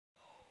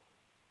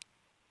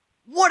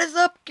What is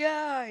up,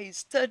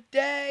 guys?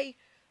 Today,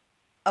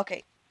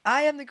 okay,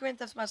 I am the Grand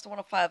Theft Master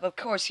 105. Of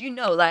course, you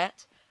know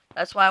that.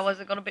 That's why I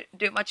wasn't going to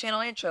do my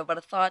channel intro, but I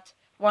thought,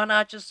 why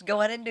not just go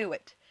ahead and do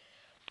it?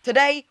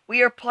 Today,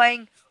 we are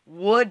playing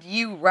Would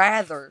You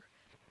Rather.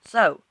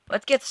 So,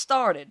 let's get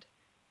started.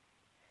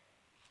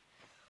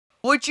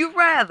 Would you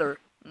rather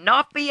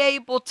not be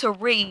able to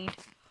read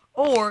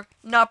or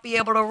not be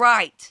able to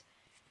write?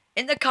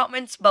 In the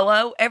comments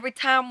below, every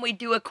time we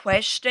do a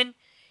question,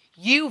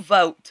 you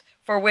vote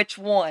for which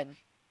one.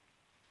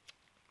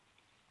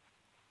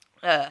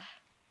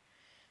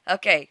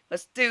 Okay,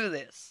 let's do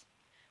this.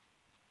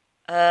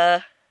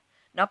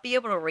 Not be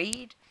able to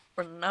read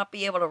or not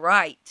be able to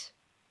write?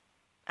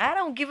 I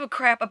don't give a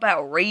crap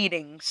about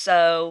reading,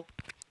 so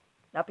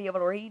not be able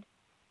to read?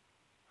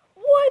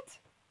 What?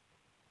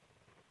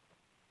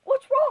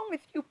 What's wrong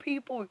with you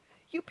people?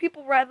 You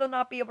people rather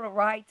not be able to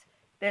write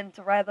than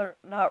to rather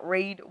not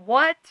read?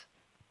 What?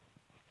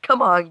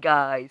 Come on,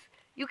 guys.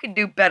 You can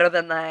do better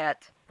than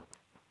that.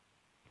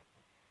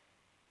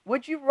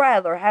 Would you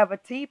rather have a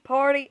tea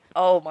party?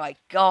 Oh my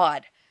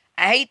god.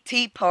 I hate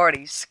tea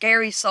parties.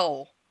 Scary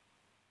soul.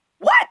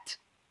 What?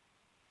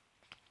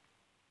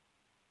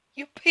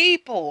 You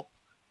people.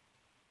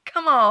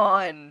 Come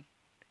on.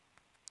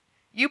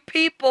 You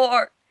people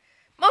are...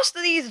 Most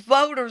of these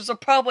voters are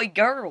probably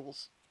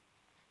girls.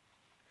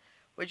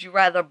 Would you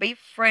rather be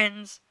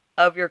friends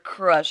of your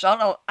crush?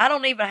 I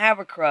don't even have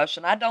a crush,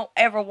 and I don't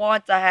ever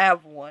want to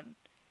have one.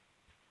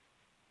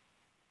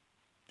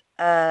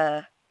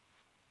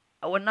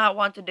 I would not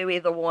want to do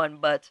either one,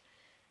 but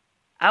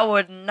I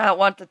would not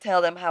want to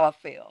tell them how I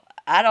feel.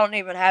 I don't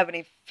even have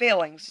any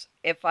feelings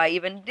if I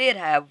even did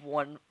have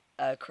one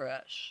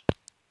crush.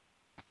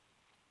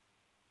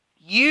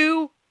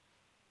 You...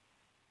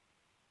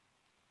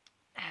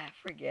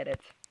 forget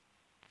it.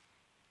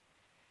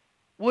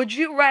 Would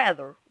you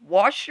rather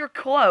wash your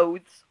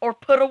clothes or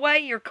put away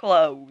your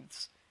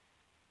clothes?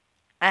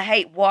 I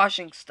hate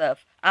washing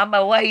stuff. I'm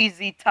a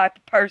lazy type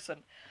of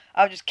person.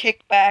 I'll just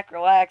kick back,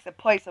 relax, and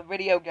play some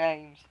video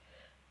games.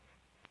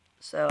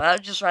 So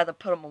I'd just rather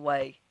put them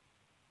away.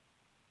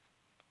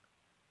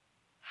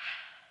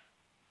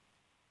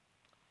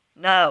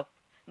 No.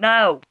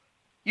 No.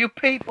 You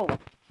people.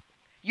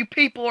 You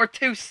people are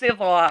too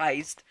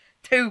civilized.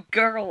 Too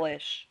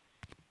girlish.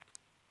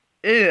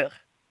 Ugh.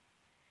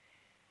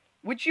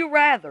 Would you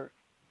rather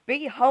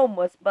be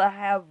homeless but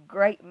have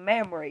great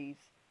memories?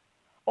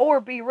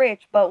 Or be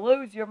rich but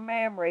lose your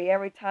memory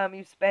every time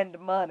you spend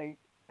money?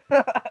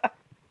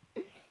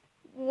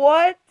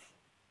 What?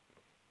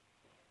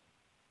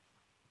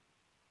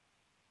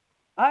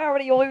 I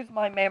already lose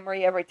my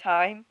memory every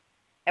time.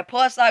 And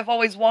plus, I've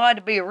always wanted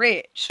to be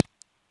rich.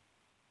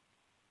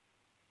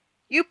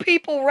 You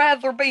people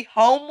rather be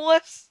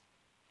homeless?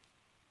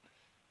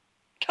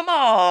 Come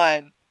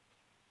on.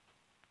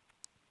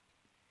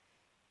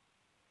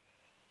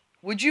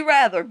 Would you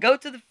rather go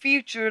to the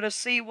future to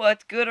see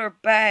what good or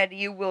bad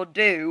you will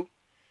do,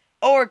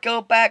 or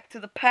go back to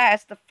the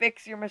past to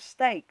fix your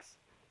mistakes?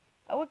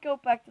 I would go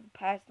back to the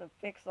past and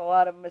fix a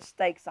lot of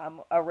mistakes I'm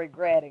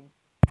regretting.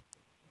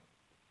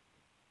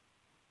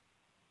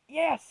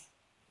 Yes!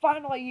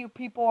 Finally, you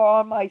people are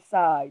on my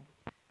side.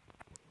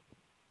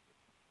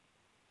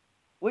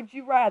 Would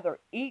you rather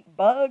eat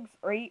bugs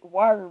or eat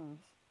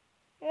worms?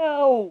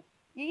 No!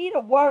 You eat a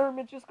worm,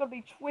 it's just going to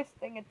be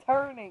twisting and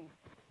turning.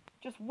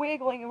 Just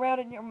wiggling around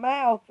in your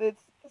mouth.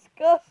 It's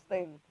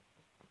disgusting.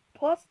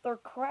 Plus, their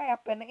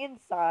crap and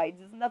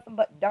insides is nothing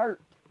but dirt.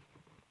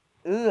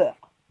 Ugh.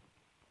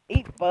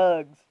 Eat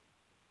bugs.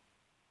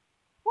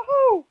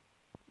 Woohoo!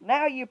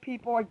 Now you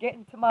people are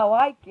getting to my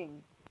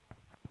liking.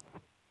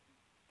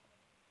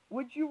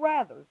 Would you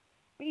rather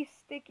be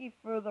sticky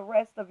for the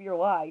rest of your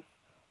life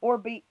or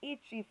be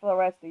itchy for the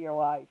rest of your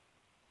life?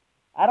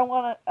 I don't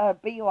want to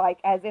be like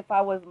as if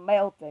I was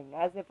melting,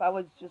 as if I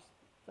was just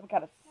some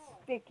kind of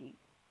sticky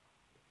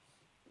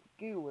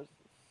goo or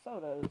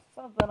soda or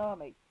something on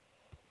me.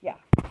 Yeah,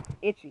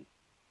 itchy.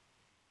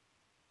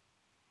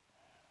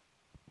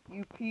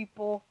 You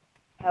people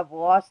have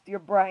lost your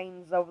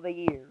brains over the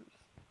years.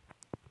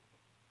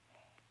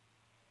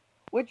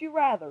 Would you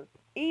rather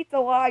eat a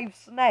live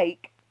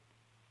snake?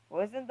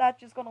 Well, isn't that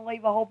just going to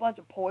leave a whole bunch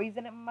of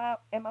poison in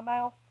my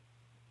mouth?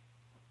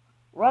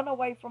 Run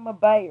away from a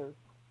bear.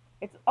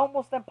 It's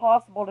almost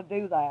impossible to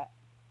do that.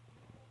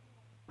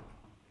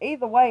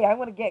 Either way, I'm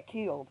going to get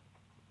killed.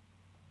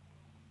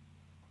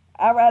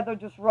 I'd rather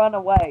just run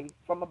away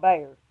from a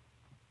bear.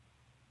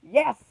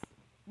 Yes!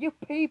 You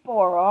people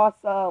are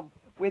awesome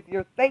with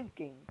your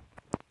thinking.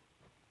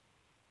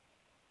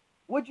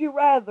 Would you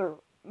rather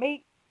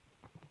meet...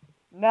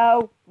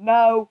 No,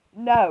 no,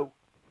 no.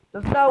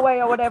 There's no way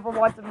I would ever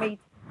want to meet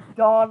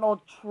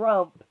Donald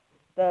Trump,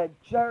 the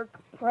jerk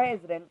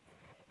president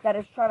that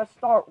is trying to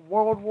start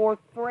World War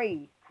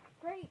III.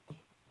 Great.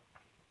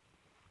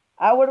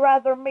 I would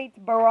rather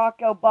meet Barack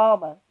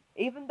Obama,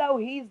 even though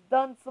he's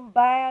done some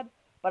bad,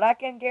 but I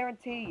can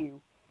guarantee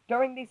you,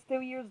 during these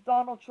 2 years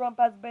Donald Trump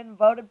has been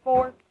voted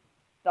for,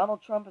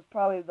 Donald Trump is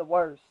probably the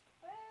worst.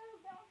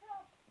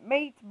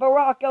 meet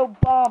Barack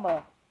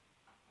Obama.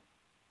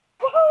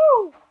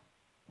 Woohoo!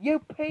 You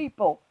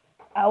people,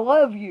 I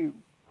love you.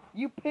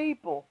 You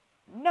people,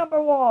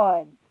 number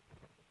one.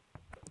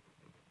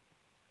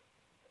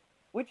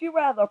 Would you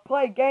rather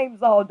play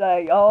games all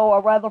day? Oh,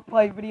 I'd rather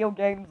play video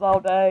games all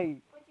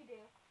day. What'd you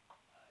do?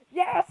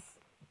 Yes!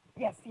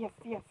 Yes, yes,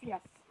 yes,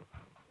 yes.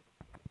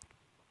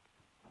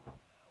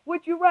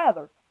 Would you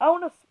rather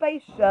own a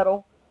space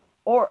shuttle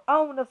or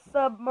own a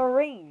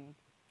submarine?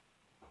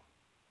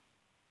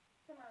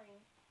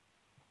 Submarine.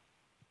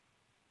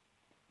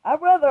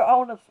 I'd rather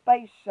own a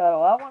space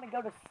shuttle. I want to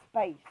go to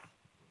space.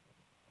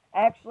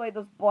 Actually,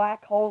 there's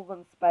black holes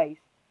in space.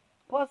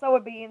 Plus, I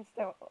would be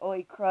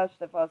instantly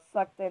crushed if I was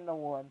sucked into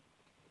one.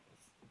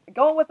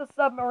 Going with a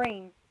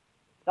submarine,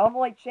 the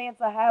only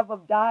chance I have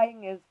of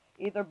dying is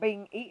either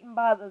being eaten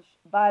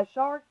by a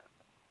shark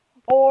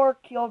or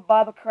killed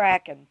by the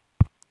Kraken.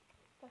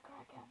 The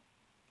Kraken.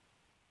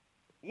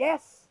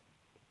 Yes!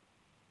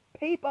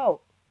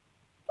 People!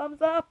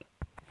 Thumbs up!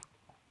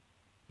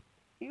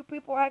 You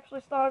people are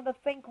actually starting to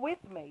think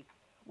with me.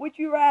 Would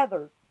you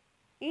rather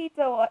eat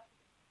a...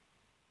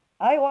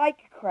 I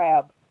like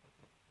crab.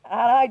 And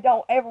I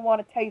don't ever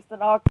want to taste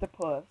an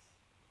octopus.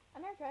 I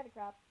never tried a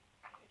crab.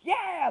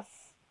 Yes!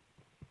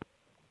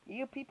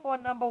 You people are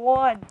number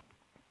one.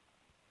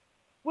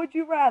 Would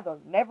you rather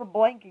never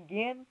blink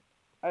again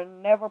or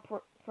never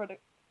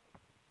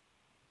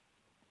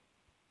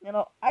You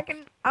know,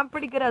 I'm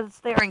pretty good at a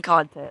staring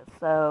contest,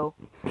 so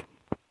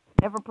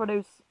never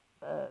produce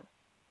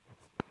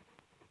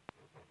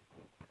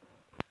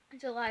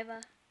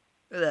Saliva.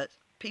 that.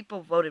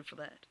 People voted for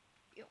that.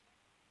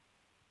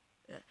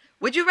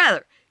 Would you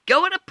rather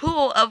go in a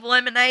pool of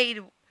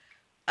lemonade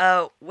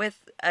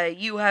with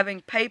you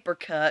having paper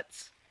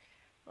cuts?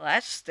 Well,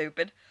 that's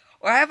stupid.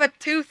 Or have a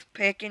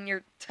toothpick in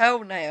your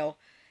toenail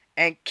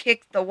and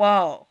kick the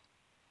wall?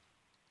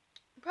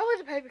 Probably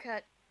the paper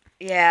cut.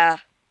 Yeah.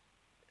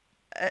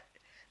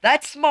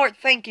 That's smart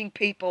thinking,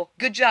 people.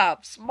 Good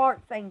job.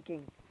 Smart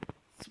thinking.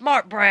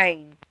 Smart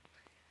brain.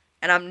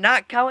 And I'm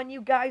not calling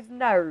you guys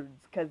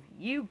nerds, because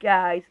you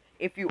guys,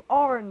 if you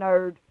are a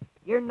nerd,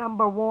 you're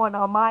number one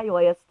on my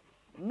list.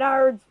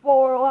 Nerds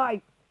for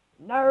life.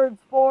 Nerds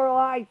for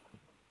life.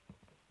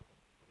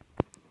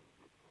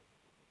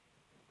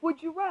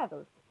 Would you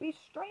rather be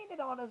stranded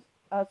on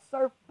a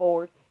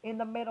surfboard in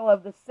the middle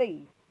of the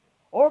sea,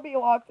 or be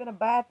locked in a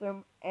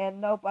bathroom and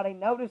nobody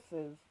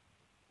notices?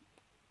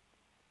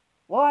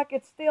 Well, I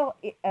could still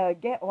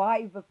get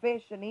live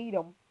fish and eat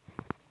them.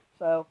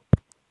 So,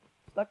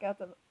 stuck out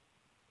to...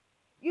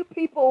 You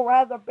people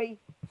rather be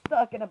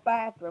stuck in a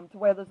bathroom to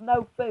where there's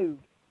no food.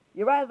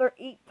 You rather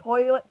eat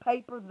toilet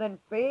paper than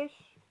fish?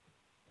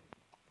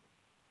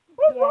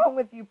 What's wrong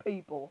with you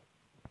people?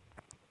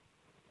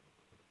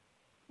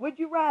 Would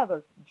you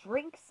rather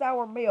drink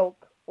sour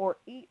milk or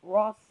eat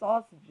raw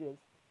sausages?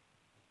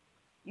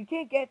 You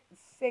can't get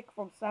sick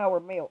from sour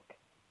milk,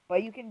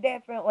 but you can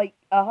definitely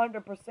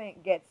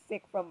 100% get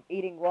sick from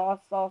eating raw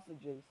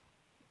sausages.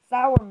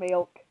 Sour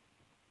milk,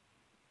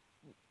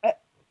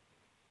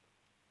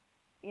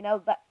 you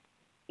know, that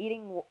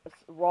eating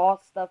raw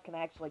stuff can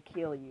actually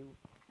kill you.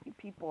 You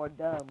people are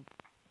dumb.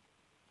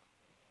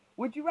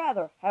 Would you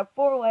rather have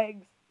 4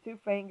 legs, 2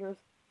 fingers,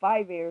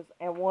 5 ears,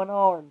 and 1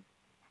 arm?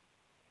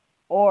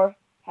 Or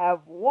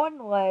have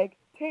 1 leg,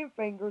 10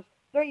 fingers,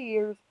 3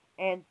 ears,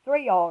 and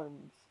 3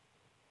 arms?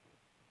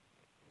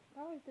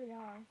 Probably 3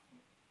 arms.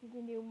 You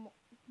can do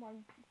more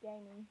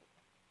gaming.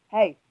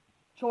 Hey,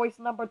 choice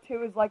number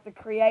 2 is like the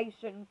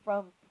creation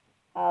from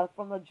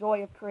the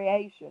joy of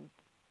creation.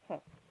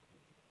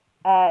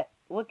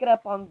 Look it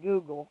up on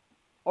Google,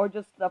 or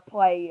just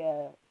play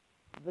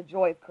the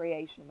joy of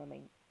creation. I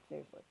mean,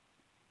 seriously.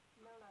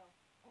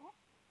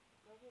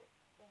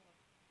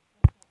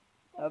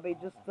 That would be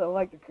just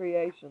like the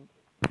creation.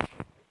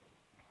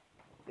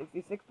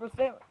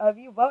 66% of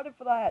you voted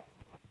for that.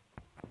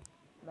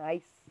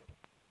 Nice.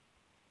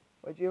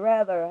 Would you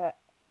rather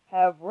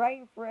have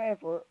rain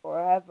forever or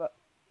have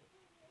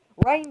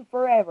rain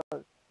forever?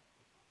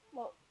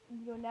 Well,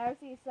 you'll never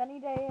see a sunny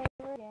day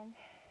ever again.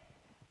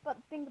 But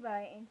think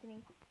about it,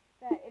 Anthony.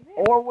 That if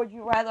it, Or would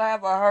you rather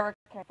have a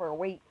hurricane for a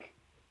week?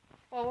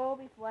 well, we'll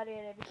be flooded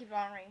if it keeps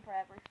on raining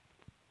forever.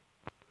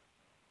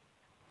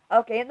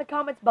 Okay, in the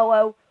comments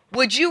below,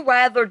 would you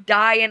rather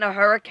die in a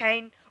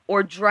hurricane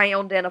or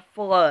drowned in a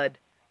flood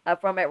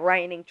from it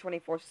raining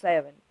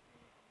 24/7?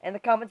 In the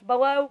comments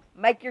below,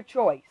 make your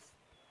choice.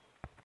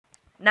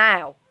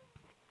 Now,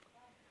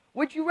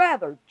 would you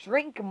rather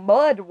drink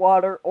mud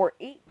water or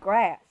eat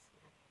grass?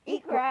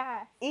 Eat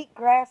grass. Eat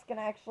grass can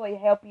actually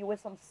help you with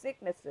some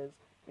sicknesses.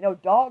 You know,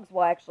 dogs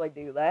will actually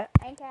do that.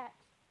 And cats.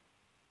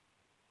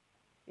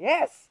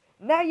 Yes!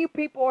 Now you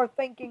people are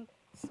thinking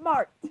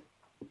smart.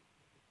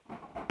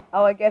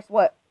 Oh, and guess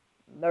what?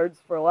 Nerds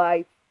for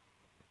life.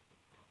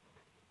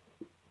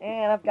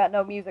 And I've got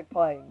no music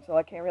playing, so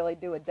I can't really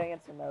do a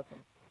dance or nothing.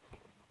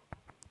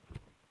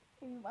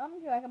 If you want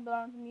me to, I can put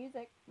on some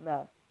music.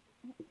 No.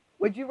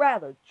 Would you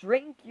rather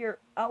drink your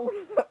own...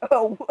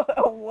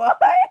 what?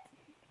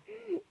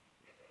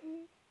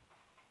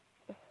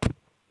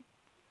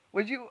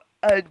 Would you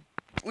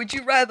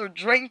rather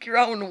drink your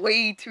own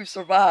weed to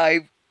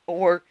survive,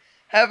 or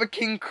have a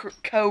king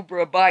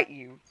cobra bite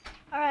you?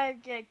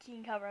 Alright, get a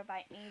king cobra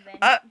bite me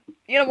then.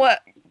 You know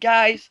what,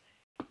 guys?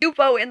 You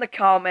vote in the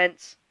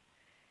comments,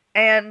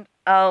 and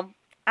I'll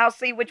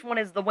see which one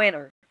is the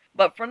winner.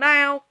 But for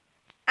now,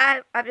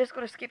 I'm just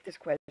gonna skip this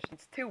question.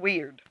 It's too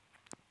weird.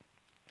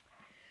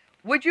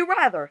 Would you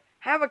rather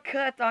have a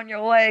cut on your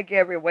leg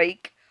every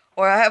week,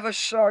 or have a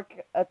shark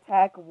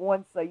attack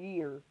once a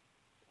year?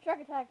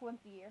 Shark attack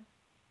once a year.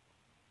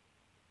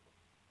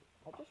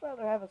 I'd just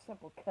rather have a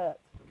simple cut.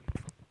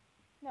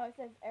 No, it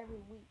says every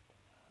week.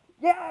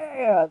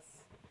 Yes!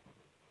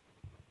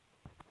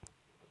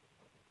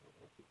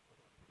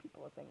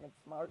 People are thinking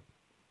smart.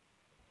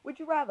 Would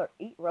you rather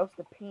eat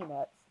roasted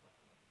peanuts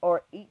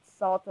or eat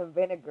salt and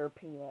vinegar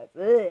peanuts?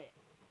 Ugh.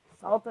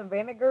 Salt and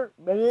vinegar?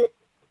 Blech.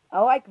 I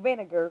like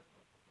vinegar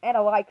and I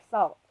like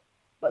salt.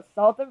 But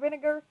salt and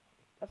vinegar?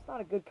 That's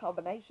not a good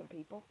combination,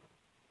 people.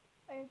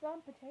 And it's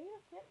on potato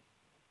chips.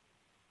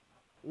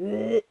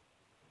 Ugh.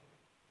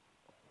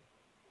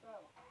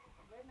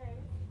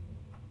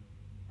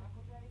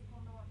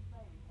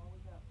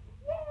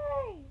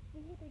 Yay!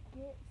 We had to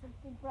get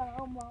something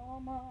from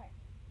Walmart.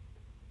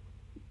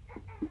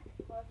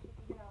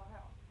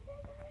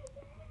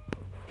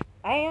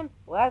 And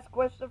last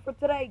question for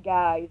today,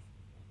 guys.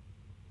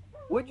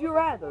 Would you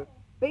rather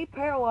be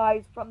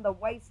paralyzed from the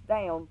waist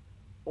down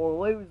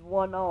or lose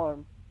one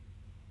arm?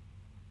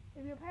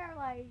 If you're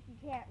paralyzed,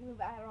 you can't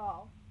move at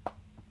all.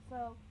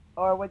 So,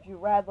 Or would you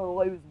rather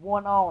lose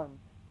one arm?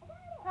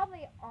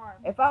 probably arm.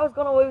 If I was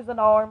going to lose an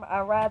arm,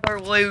 I'd rather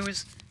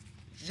lose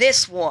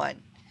this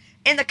one.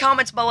 In the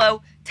comments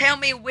below, tell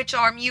me which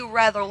arm you'd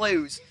rather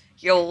lose.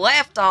 Your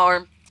left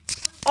arm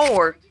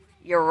or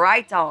your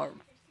right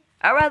arm.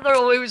 I'd rather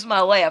lose my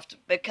left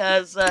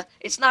because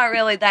it's not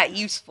really that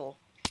useful.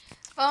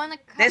 Oh, in the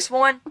This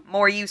one,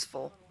 more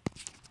useful.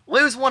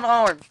 Lose one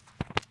arm.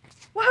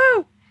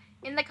 Woohoo!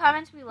 In the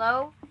comments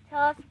below,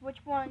 tell us which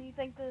one you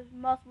think is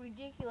most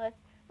ridiculous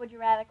would you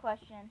rather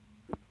question.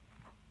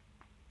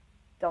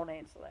 Don't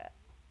answer that.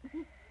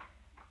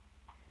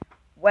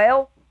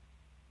 Well,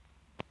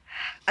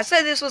 I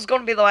said this was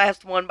going to be the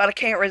last one, but I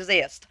can't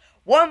resist.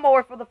 One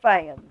more for the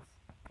fans.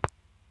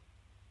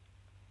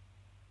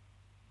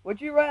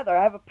 Would you rather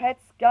have a pet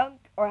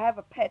skunk or have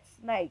a pet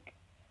snake?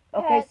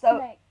 Okay, Pet so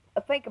snake.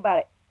 think about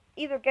it.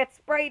 Either get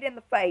sprayed in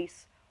the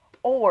face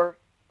or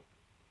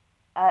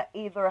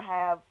either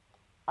have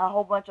a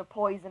whole bunch of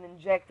poison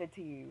injected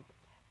to you.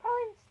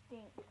 Probably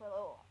stink for a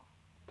little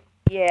while.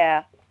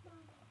 Yeah.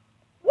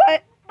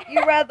 What?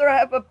 You rather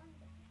have a...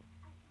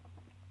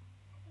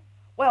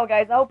 Well,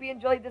 guys, I hope you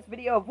enjoyed this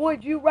video of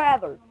Would You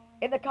Rather.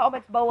 In the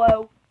comments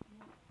below,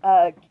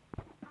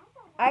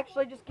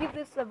 actually, just give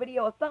this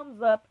video a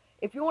thumbs up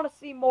if you want to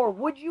see more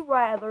Would You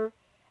Rather,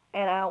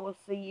 and I will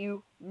see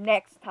you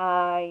next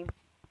time.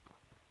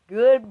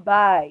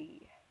 Goodbye.